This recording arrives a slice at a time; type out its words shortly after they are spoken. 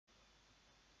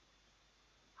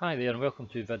Hi there and welcome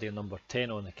to video number 10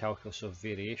 on the calculus of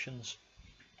variations.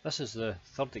 This is the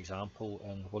third example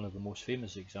and one of the most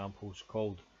famous examples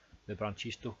called the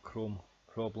Brachistochrone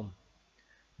problem.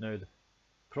 Now the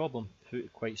problem,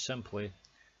 put quite simply,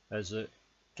 is that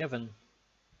given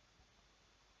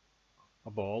a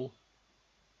ball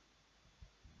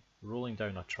rolling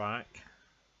down a track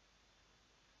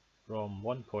from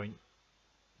one point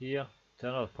here to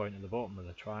another point at the bottom of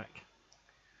the track,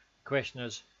 the question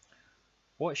is,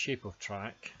 what shape of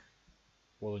track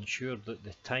will ensure that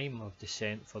the time of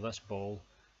descent for this ball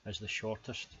is the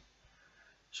shortest?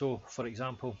 So, for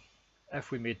example, if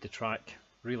we made the track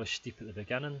really steep at the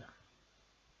beginning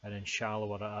and then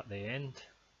shallower at the end,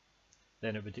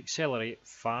 then it would accelerate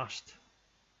fast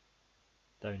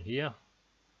down here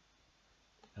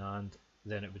and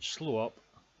then it would slow up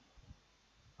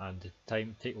and the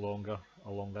time take longer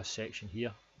along this section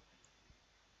here.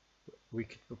 We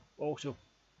could also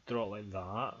draw it like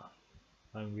that,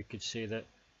 and we could say that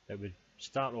it would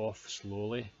start off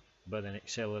slowly but then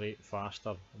accelerate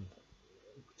faster and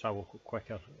travel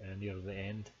quicker near the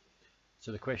end.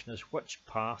 So the question is, which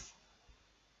path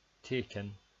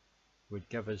taken would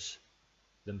give us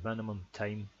the minimum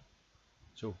time?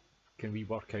 So can we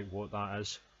work out what that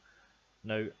is?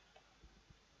 Now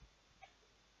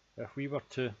if we were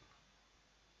to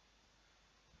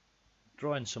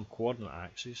draw in some coordinate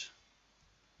axes,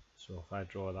 so if I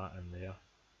draw that in there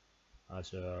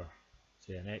as our,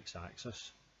 say, an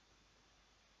x-axis,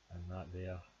 and that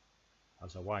there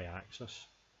as a y-axis,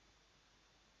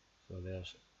 so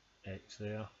there's x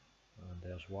there and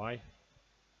there's y,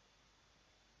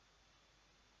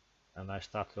 and I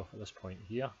started off at this point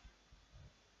here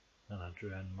and I drew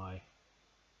in a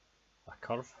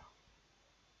curve,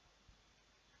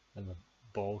 and the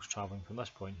ball's travelling from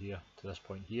this point here to this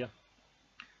point here.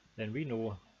 Then we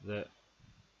know that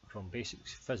from basic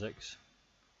physics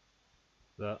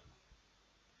that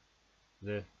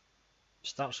the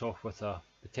starts off with a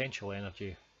potential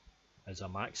energy as a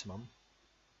maximum,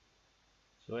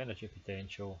 so energy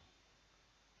potential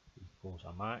equals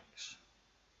a max,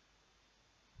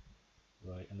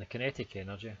 right, and the kinetic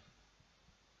energy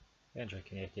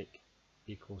kinetic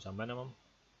equals a minimum.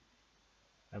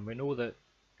 And we know that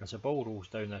as a ball rolls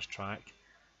down this track,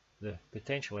 the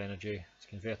potential energy is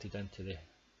converted into the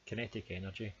kinetic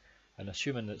energy, and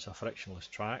assuming that it's a frictionless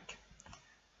track,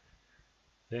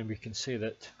 then we can say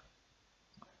that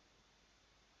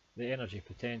the energy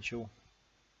potential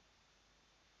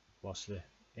plus the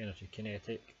energy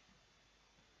kinetic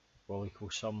will equal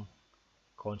some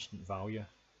constant value.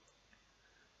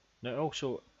 Now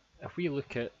also, if we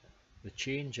look at the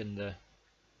change in the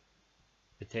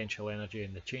potential energy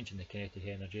and the change in the kinetic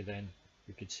energy, then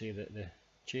we could say that the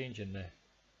change in the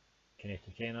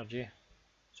kinetic energy,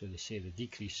 so they say the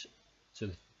decrease, so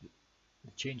the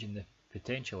change in the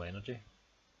potential energy,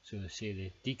 so they say the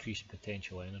decrease in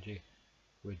potential energy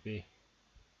would be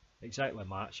exactly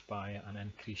matched by an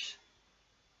increase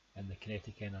in the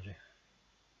kinetic energy.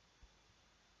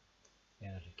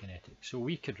 Kinetic. So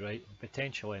we could write the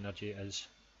potential energy is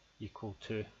equal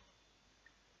to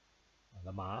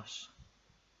the mass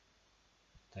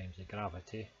times the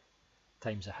gravity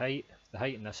times the height. The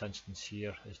height in this instance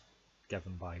here is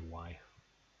given by y.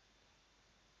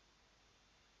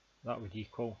 That would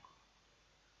equal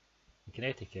the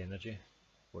kinetic energy,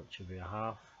 which would be a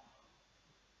half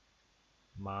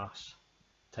mass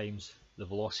times the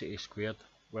velocity squared.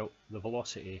 Well, the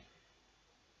velocity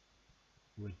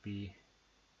would be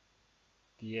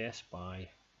ds by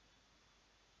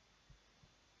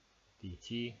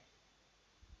dt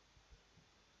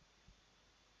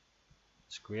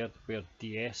squared, where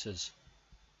ds is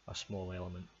a small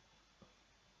element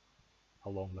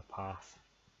along the path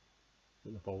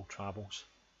that the ball travels.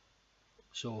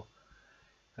 So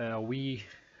if we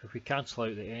cancel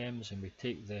out the m's and we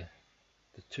take the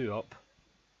 2 up,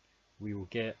 we will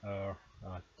get our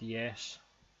ds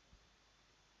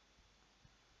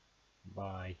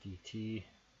by dt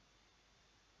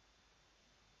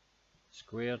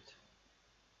squared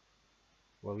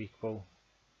will equal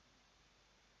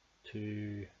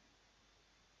 2g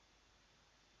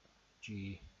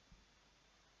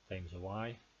times the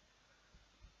y.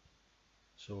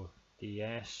 So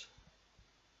ds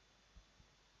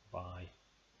by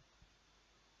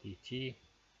dt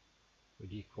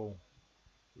would equal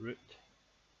root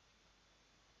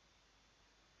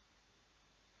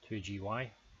 2gy.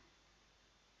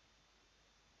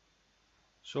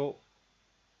 So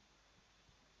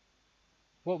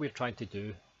what we're trying to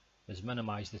do is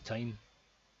minimize the time.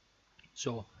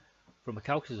 So from a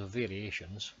calculus of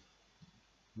variations,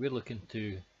 we're looking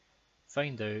to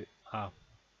find out a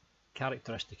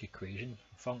characteristic equation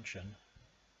function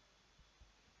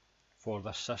for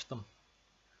this system.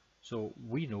 So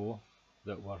we know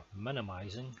that we're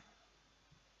minimizing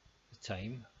the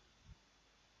time.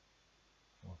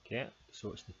 Okay,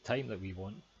 so it's the time that we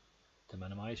want to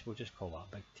minimize. We'll just call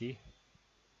that big T.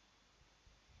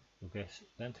 We'll get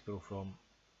the integral from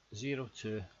 0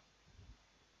 to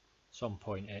some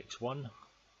point x1,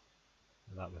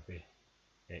 and that would be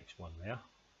x1 there.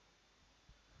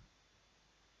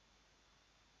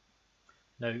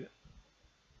 Now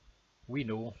we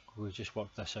know, we'll just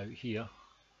work this out here,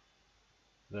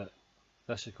 that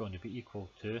this is going to be equal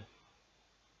to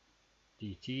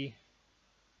dt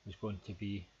is going to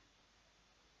be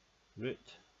root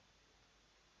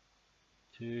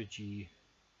 2gy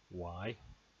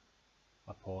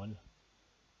upon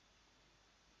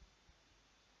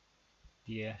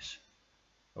ds,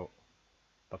 oh,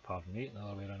 but pardon me, the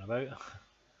other way around about,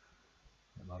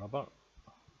 get my rubber,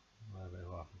 there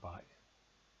we are, back,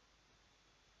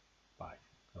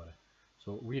 sorry.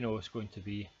 So we know it's going to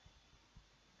be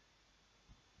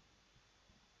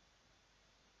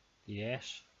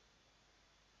ds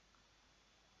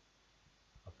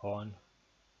upon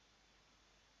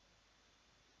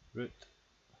root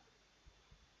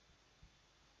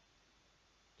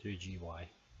 2gy.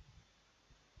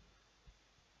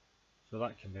 So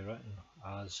that can be written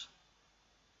as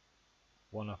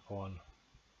 1 upon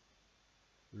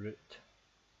root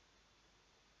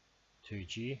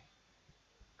 2g,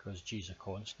 because g is a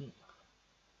constant,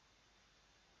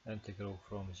 integral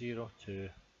from 0 to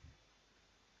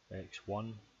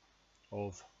x1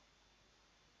 of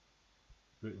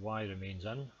root y remains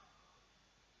in.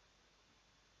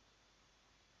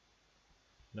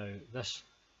 Now this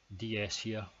ds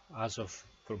here, as of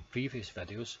from previous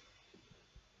videos,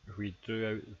 if we drew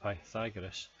out the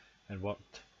Pythagoras and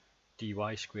worked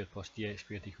dy squared plus dx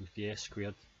squared equals ds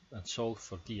squared and solved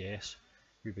for ds,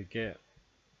 we would get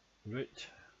root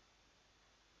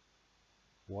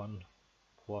 1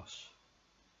 plus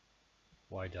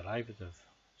y derivative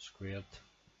squared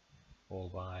all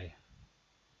by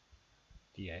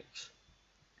dx.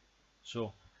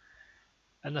 So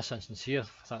in this instance here,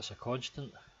 that's a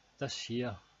constant. This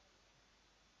here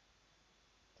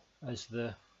is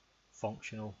the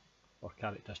functional or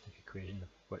characteristic equation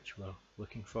which we're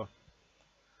looking for.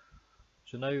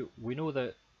 So now we know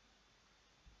that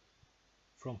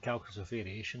from calculus of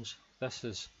variations, this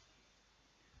is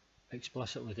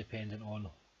explicitly dependent on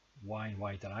y and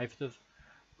y derivative.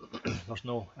 There's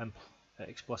no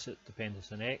explicit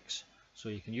dependence on x, so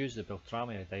you can use the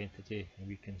Beltrami identity and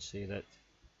we can say that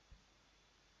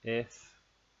f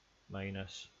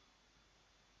minus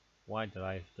y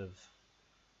derivative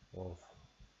of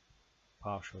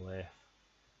partial f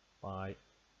by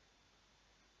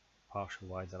partial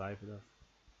y derivative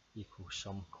equals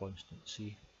some constant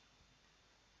c.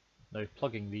 Now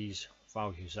plugging these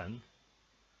values in,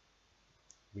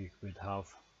 we would have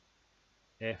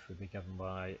f would be given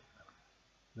by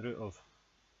the root of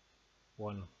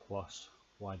 1 plus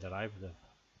y derivative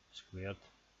squared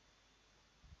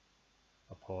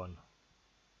upon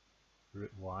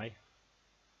root y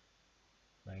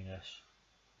minus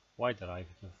y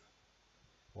derivative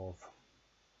of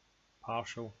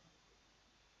partial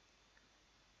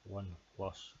 1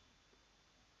 plus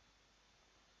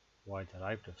y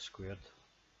derivative squared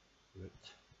root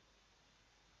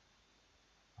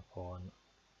upon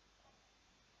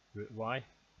root y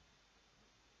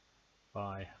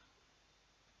by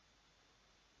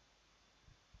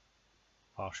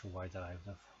partial y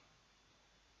derivative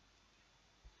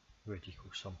root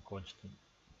equals some constant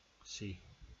c.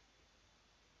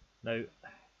 Now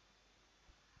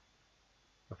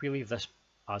if we leave this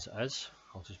as it is,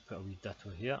 I'll just put a wee ditto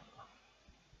here,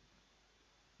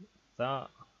 that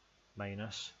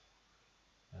minus,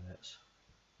 and it's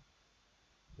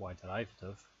y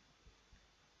derivative.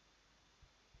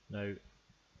 Now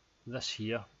this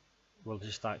here will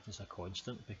just act as a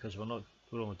constant because we're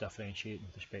only differentiating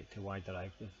with respect to y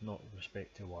derivative, not with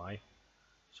respect to y.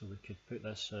 So we could put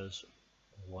this as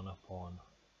 1 upon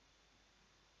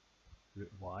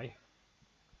root y,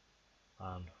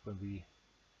 and when we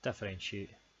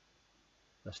differentiate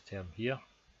this term here,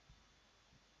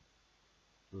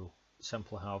 we'll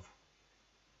simply have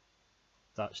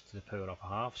that's to the power of a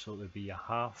half, so it would be a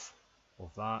half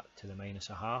of that to the minus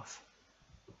a half,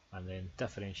 and then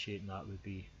differentiating that would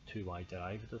be 2y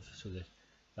derivative, so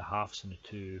the halves and the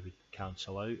 2 would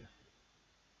cancel out,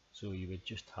 so you would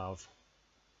just have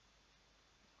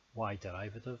y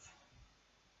derivative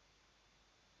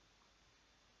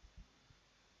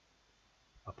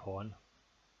upon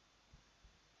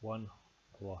 1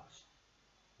 plus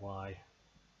y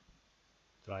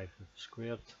derivative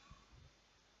squared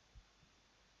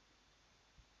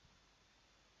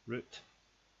root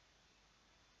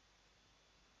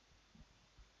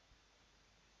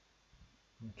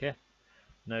okay.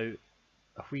 Now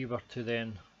if we were to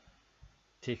then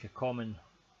take a common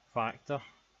factor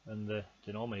in the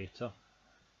denominator,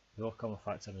 the all common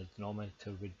factor in the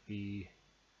denominator would be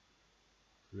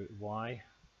root y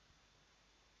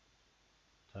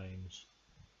times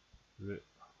root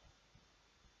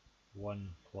 1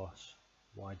 plus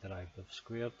y derivative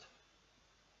squared,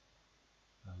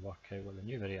 and work out what the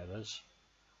numerator is.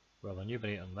 Well, the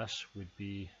numerator in this would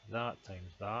be that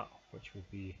times that, which would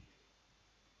be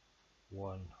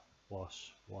 1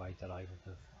 plus y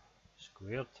derivative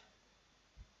squared.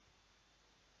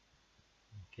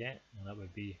 Okay, and that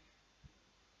would be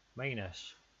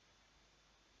minus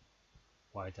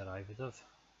y derivative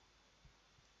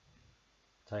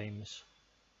times,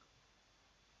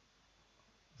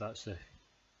 that's the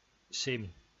same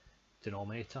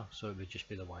denominator, so it would just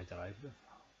be the y derivative,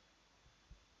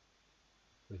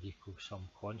 would equal some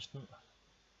constant.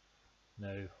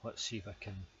 Now let's see if I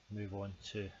can move on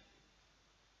to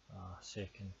a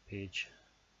second page.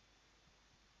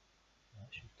 I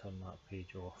should turn that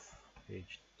page off,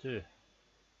 page 2.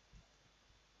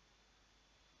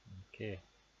 Okay,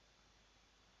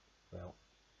 well,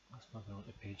 let's move on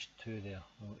to page 2 there.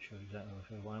 I'm not sure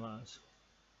exactly why that is.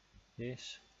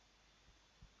 Yes,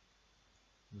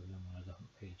 moving on a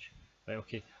different page. Right,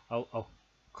 okay, I'll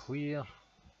clear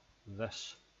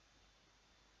this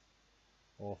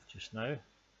off just now,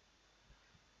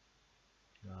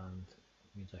 and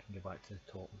it means I can go back to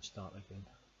the top and start again.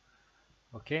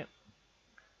 Okay,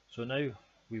 so now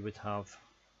we would have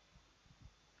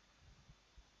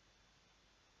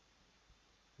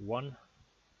 1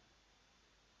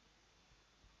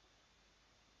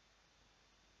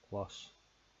 plus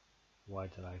y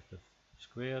derivative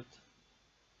squared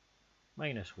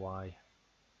minus y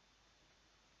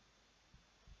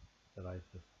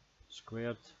derivative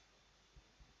squared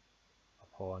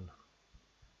upon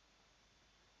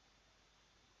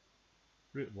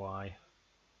root y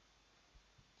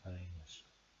times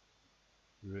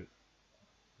root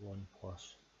 1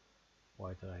 plus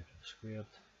y derivative squared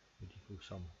would equal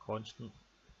some constant,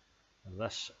 and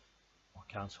this will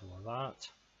cancel with that,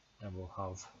 and we'll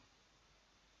have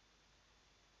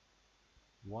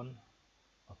 1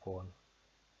 upon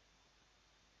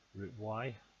root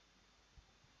y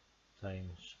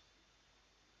times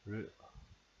root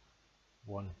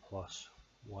 1 plus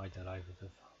y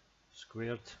derivative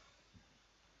squared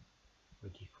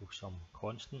would equal some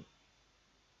constant.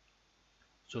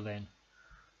 So then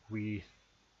we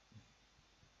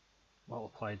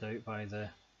multiplied out by the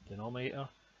denominator,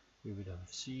 we would have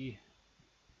c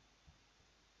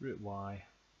root y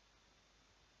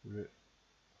root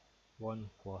 1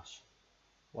 plus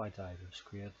y derivative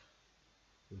squared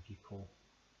would equal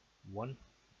 1.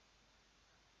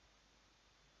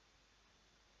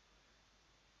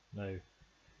 Now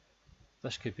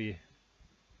this could be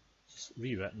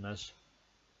rewritten as,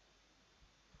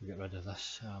 we get rid of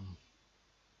this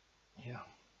here,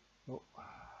 oh,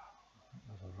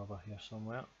 there's a rubber here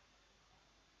somewhere,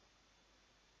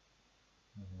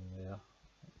 there,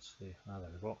 let's see, there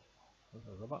we go, there's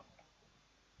a rubber.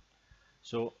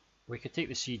 So we could take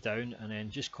the c down and then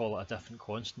just call it a different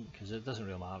constant, because it doesn't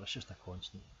really matter, it's just a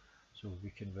constant. So we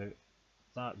can write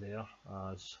that there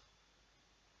as,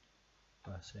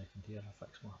 a second here, I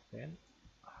fix my pen.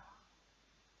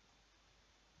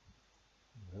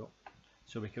 There we go.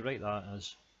 So we could write that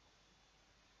as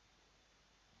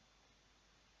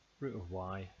root of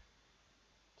y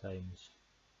times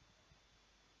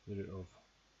the root of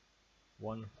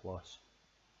 1 plus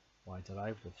y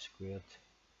derivative squared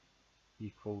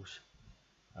equals,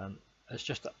 and it's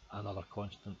just another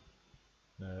constant.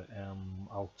 Now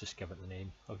I'll just give it the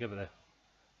name, I'll give it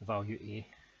the value a.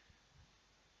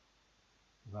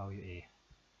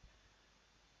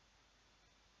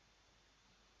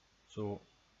 So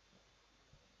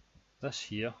this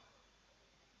here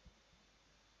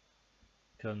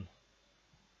can,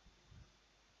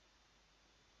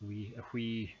 if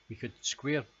we could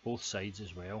square both sides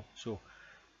as well, so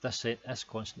this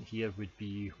constant here would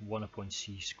be 1 upon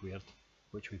c squared,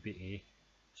 which would be a,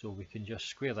 so we can just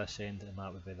square this end and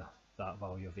that would be that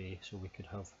value of a, so we could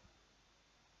have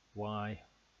y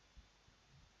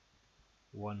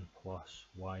 1 plus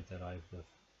y derivative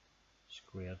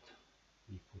squared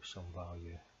equals some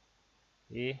value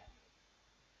a,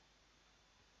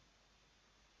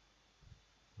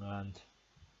 and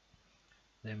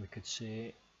then we could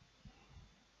say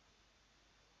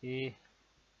a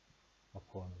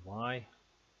upon y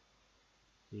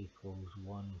equals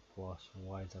 1 plus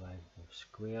y derivative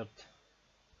squared.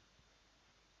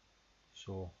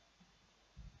 So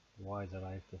y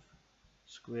derivative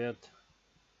squared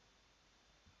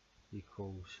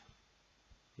equals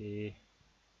a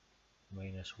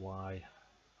minus y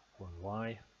upon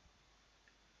y.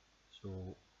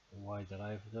 So y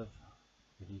derivative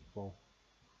would equal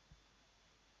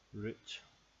root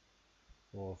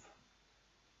of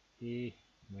a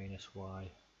minus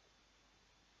y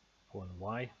upon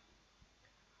y.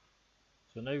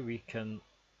 So now we can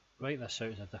write this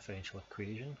out as a differential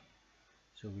equation.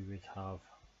 So we would have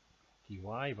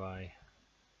dy by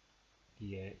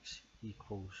dx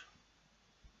equals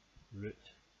root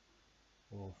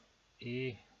of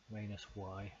a minus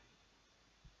y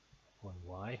upon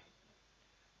y.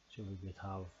 So we would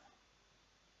have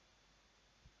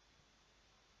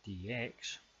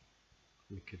dx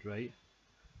we could write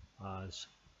as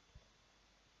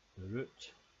the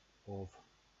root of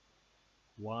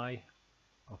y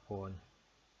upon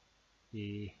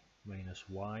a minus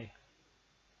y.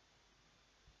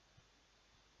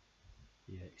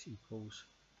 Dx equals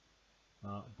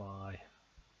that by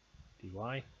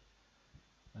dy,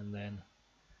 and then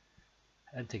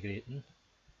integrating,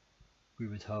 we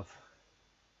would have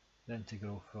the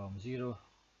integral from 0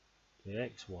 to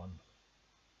x1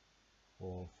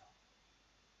 of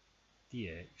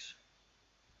dx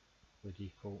would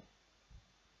equal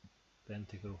the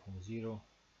integral from 0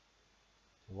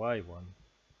 to y1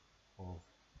 of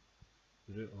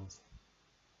the root of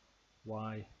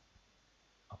y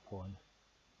upon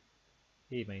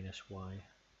a minus y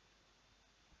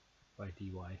by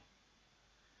dy.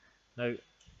 Now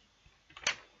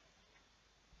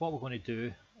what we're going to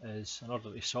do is, in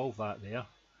order to solve that,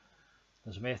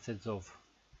 there's methods of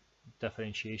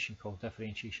differentiation called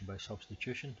differentiation by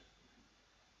substitution.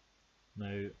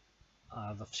 Now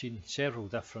I've seen several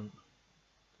different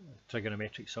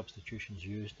trigonometric substitutions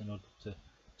used in order to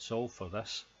solve for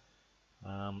this.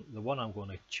 The one I'm going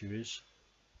to choose,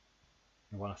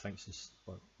 the one I think is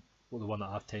the one that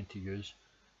I tend to use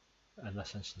in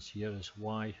this instance here, is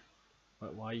y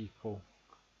equal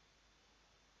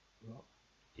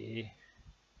a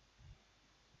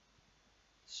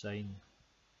sine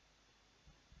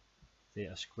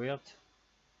theta squared.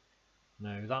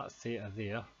 Now that theta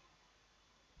there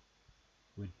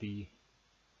would be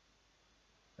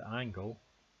the angle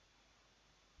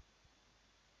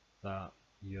that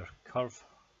your curve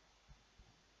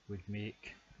would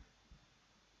make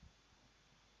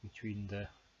between the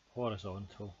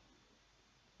horizontal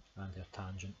and your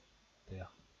tangent there.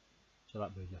 So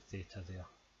that would be your theta there.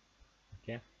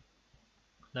 Okay.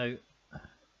 Now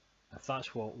if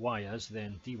that's what y is,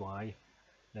 then dy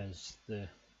is the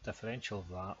differential of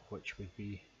that, which would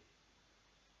be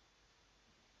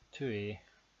 2a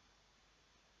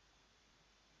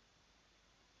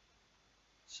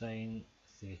sine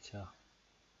theta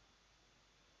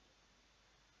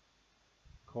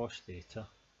cos theta,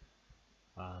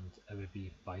 and it would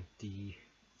be by d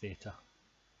theta.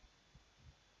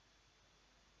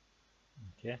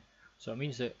 Okay, so it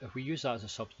means that if we use that as a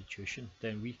substitution,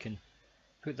 then we can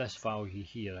put this value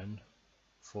here in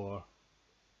for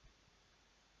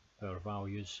our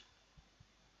values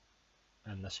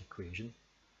in this equation.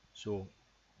 So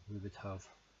we would have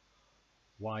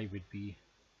y would be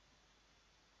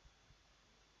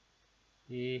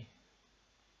a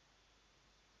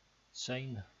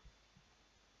sine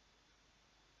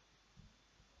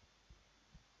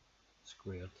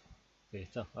squared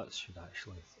theta. That should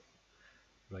actually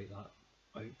write that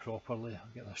out properly.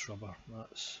 I'll get this rubber.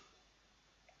 That's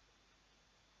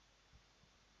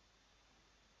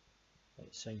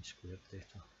sine squared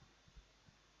theta.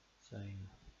 Sine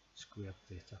squared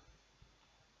theta.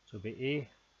 So it'll be a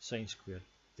sine squared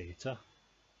theta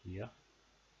here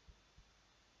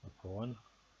upon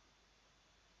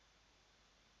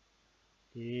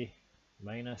a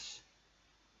minus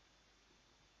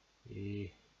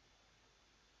a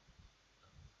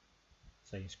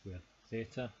sine squared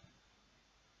theta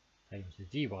times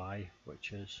the dy,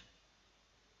 which is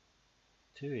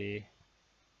 2a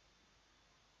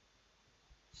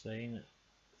sine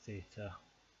theta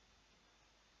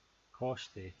cos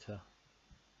theta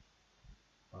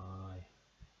by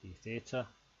d theta,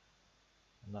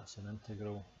 and that's an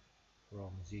integral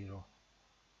from 0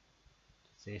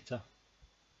 to theta.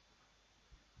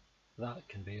 That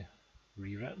can be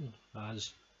rewritten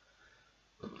as,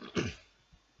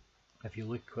 if you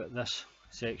look at this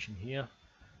section here,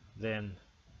 then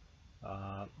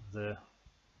if you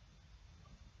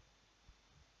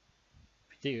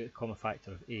take a common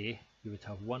factor of a, you would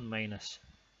have 1 minus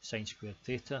sine squared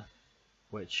theta,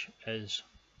 which is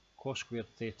cos squared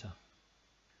theta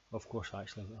Of course,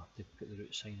 actually, I have to put the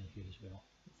root sign in here as well.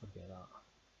 Don't forget that,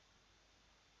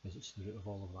 because it's the root of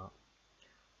all of that.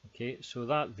 Okay, so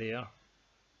that there,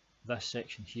 this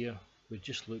section here, would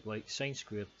just look like sine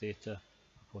squared theta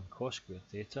upon cos squared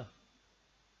theta.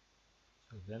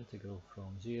 So the integral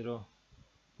from 0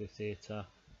 to theta,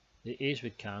 the a's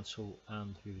would cancel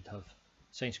and we would have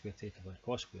sine squared theta upon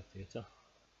cos squared theta.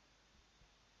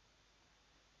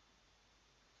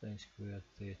 Sine squared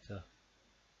theta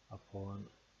upon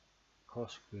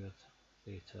cos squared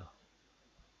theta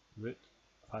root.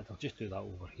 In fact, I'll just do that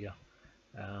over here.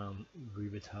 We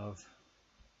would have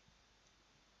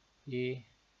a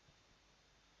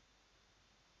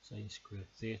sine squared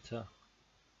theta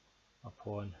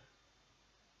upon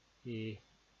a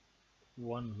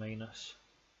 1 minus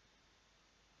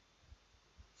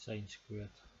sine squared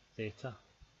theta.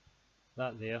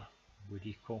 That there would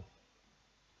equal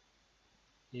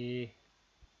a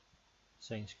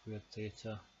sine squared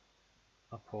theta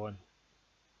upon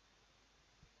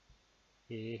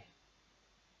a,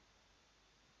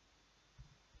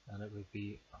 and it would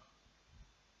be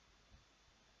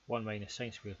 1 minus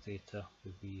sine squared theta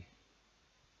would be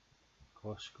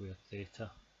cos squared theta.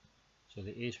 So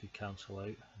the a's would cancel out,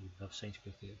 and you would have sine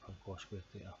squared theta upon cos squared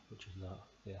theta, which is that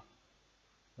there.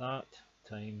 That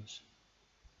times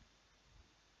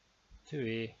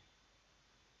 2a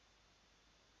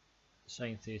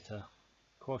sine theta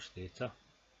cos theta,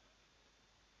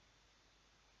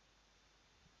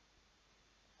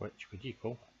 which would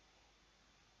equal,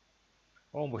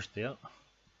 almost there,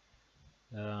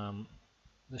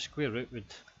 the square root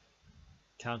would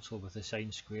cancel with the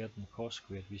sine squared and cos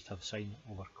squared. We just have sine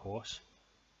over cos.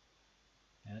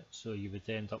 So you would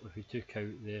end up, if we took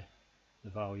out the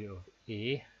value of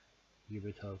a, you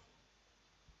would have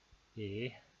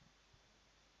a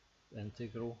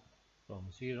integral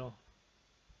from 0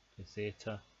 to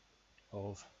theta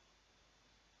of,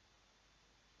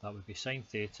 that would be sine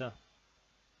theta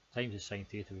times the sine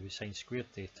theta would be sine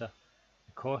squared theta.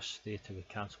 The cos theta would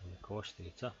cancel with the cos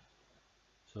theta,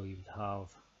 so you would have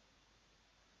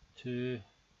 2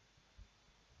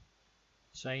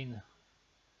 sine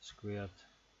squared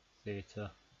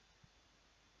theta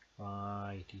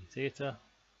by d theta,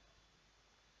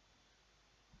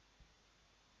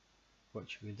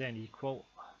 which would then equal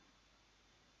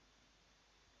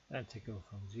integral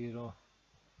from 0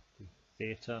 to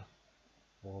theta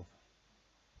of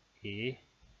a,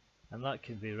 and that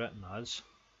can be written as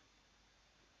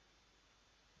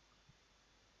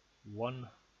 1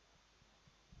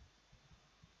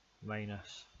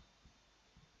 minus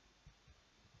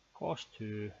cos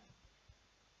 2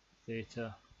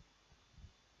 theta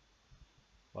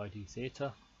by d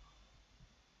theta.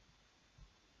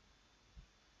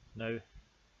 Now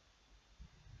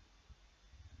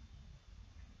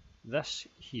this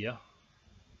here,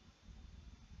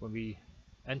 when we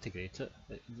integrate it,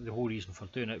 the whole reason for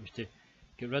doing it was to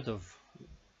get rid of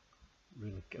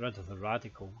the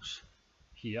radicals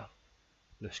here,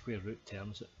 the square root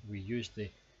terms. We used the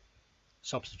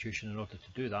substitution in order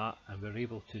to do that, and we're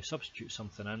able to substitute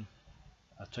something in,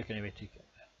 a trigonometric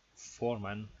form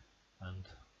in, and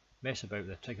mess about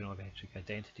with the trigonometric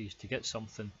identities to get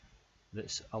something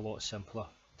that's a lot simpler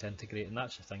to integrate, and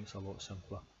that's the thing, it's a lot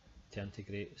simpler to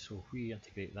integrate. So if we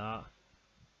integrate that,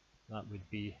 that would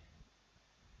be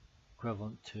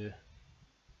equivalent to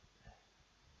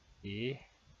a.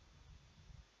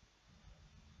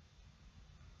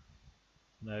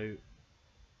 Now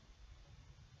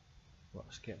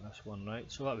let's get this one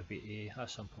right. So that would be a,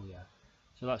 that's simple, yeah.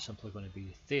 So that's simply going to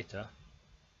be theta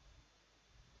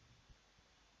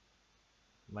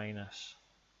minus,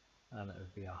 and it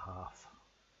would be a half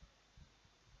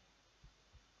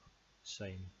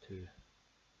sine 2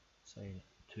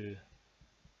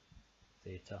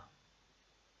 theta.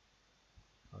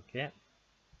 Okay,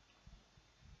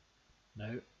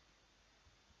 now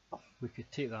we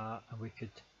could take that and we could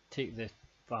take the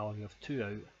value of 2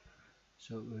 out,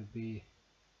 so it would be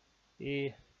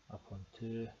a upon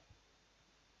 2,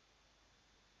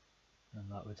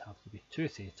 and that would have to be 2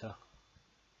 theta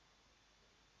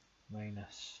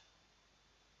minus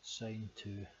sine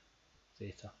 2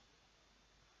 theta.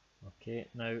 Okay,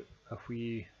 now if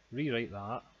we rewrite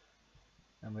that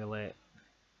and we let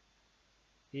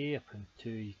a upon 2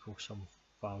 equal some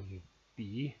value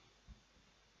b,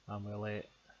 and we let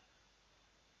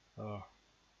our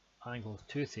angle of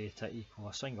 2 theta equal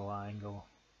a single angle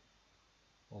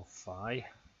of phi,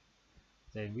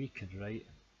 then we could write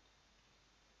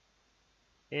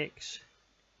x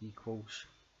equals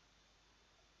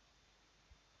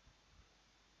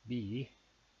b,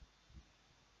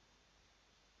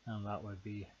 and that would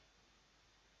be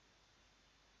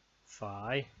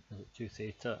phi, is it 2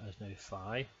 theta, is now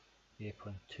phi. A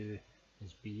upon 2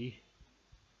 is b,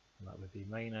 and that would be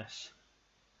minus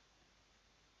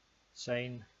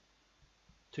sine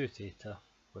 2 theta,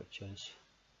 which is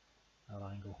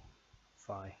our angle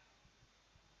phi.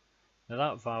 Now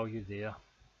that value there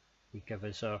would give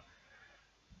us our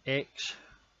x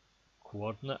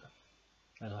coordinate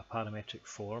in a parametric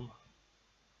form.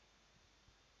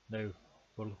 Now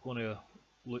we're going to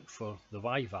look for the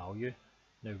y value.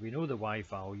 Now we know the y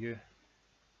value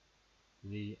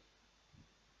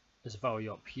is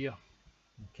value up here.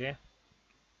 Okay,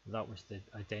 that was the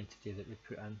identity that we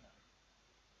put in.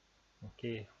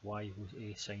 Okay, y was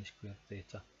a sine squared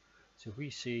theta. So if we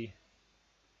say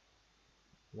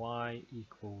y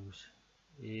equals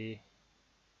a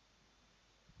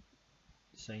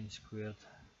sine squared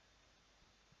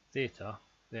theta,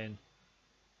 then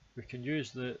we can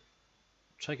use the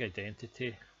trig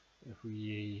identity. If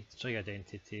we trig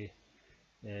identity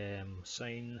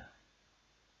sine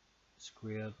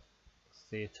squared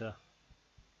theta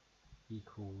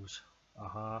equals a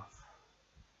half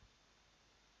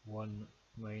 1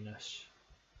 minus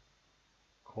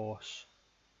cos,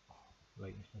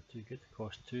 right, it's not too good,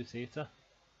 cos 2 theta.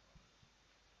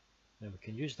 Now we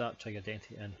can use that trig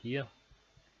identity in here,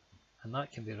 and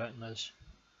that can be written as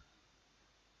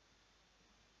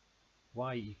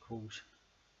y equals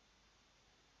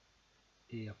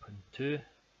a upon 2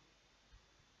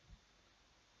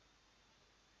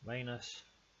 minus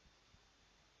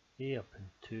a upon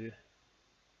 2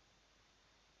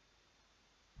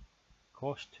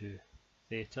 cos 2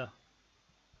 theta.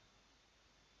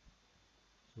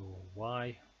 So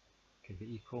y can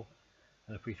be equal,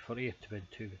 and if we for a to be in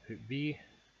 2 we put b,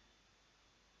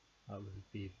 that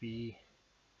would be b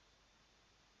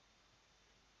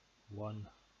 1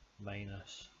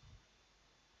 minus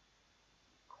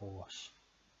cos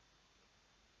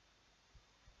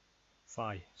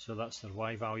phi. So that's their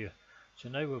y value. So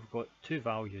now we've got two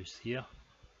values here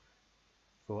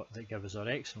that give us our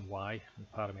x and y in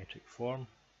parametric form.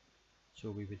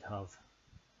 So we would have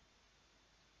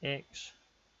x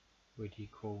would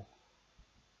equal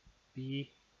b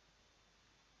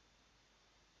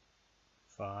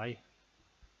phi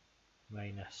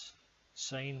minus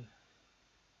sine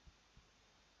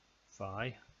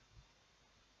phi,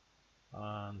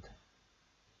 and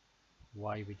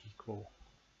y would equal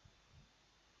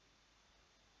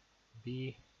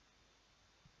b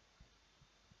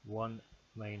 1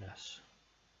 minus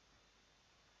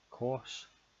cos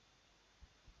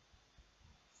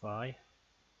phi.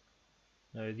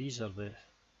 Now these are the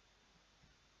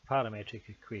parametric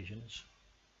equations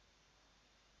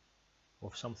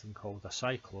of something called a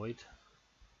cycloid,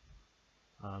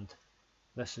 and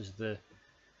this is the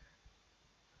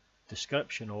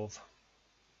description of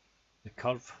the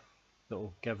curve that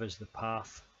will give us the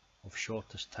path of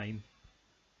shortest time.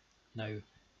 Now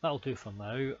that'll do for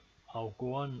now. I'll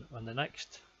go on the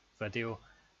next video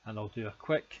and I'll do a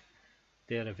quick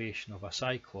derivation of a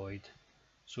cycloid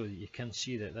so that you can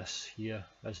see that this here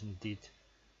is indeed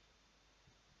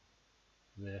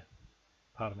the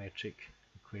parametric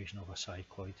equation of a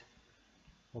cycloid.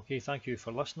 Okay, thank you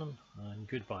for listening and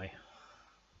goodbye.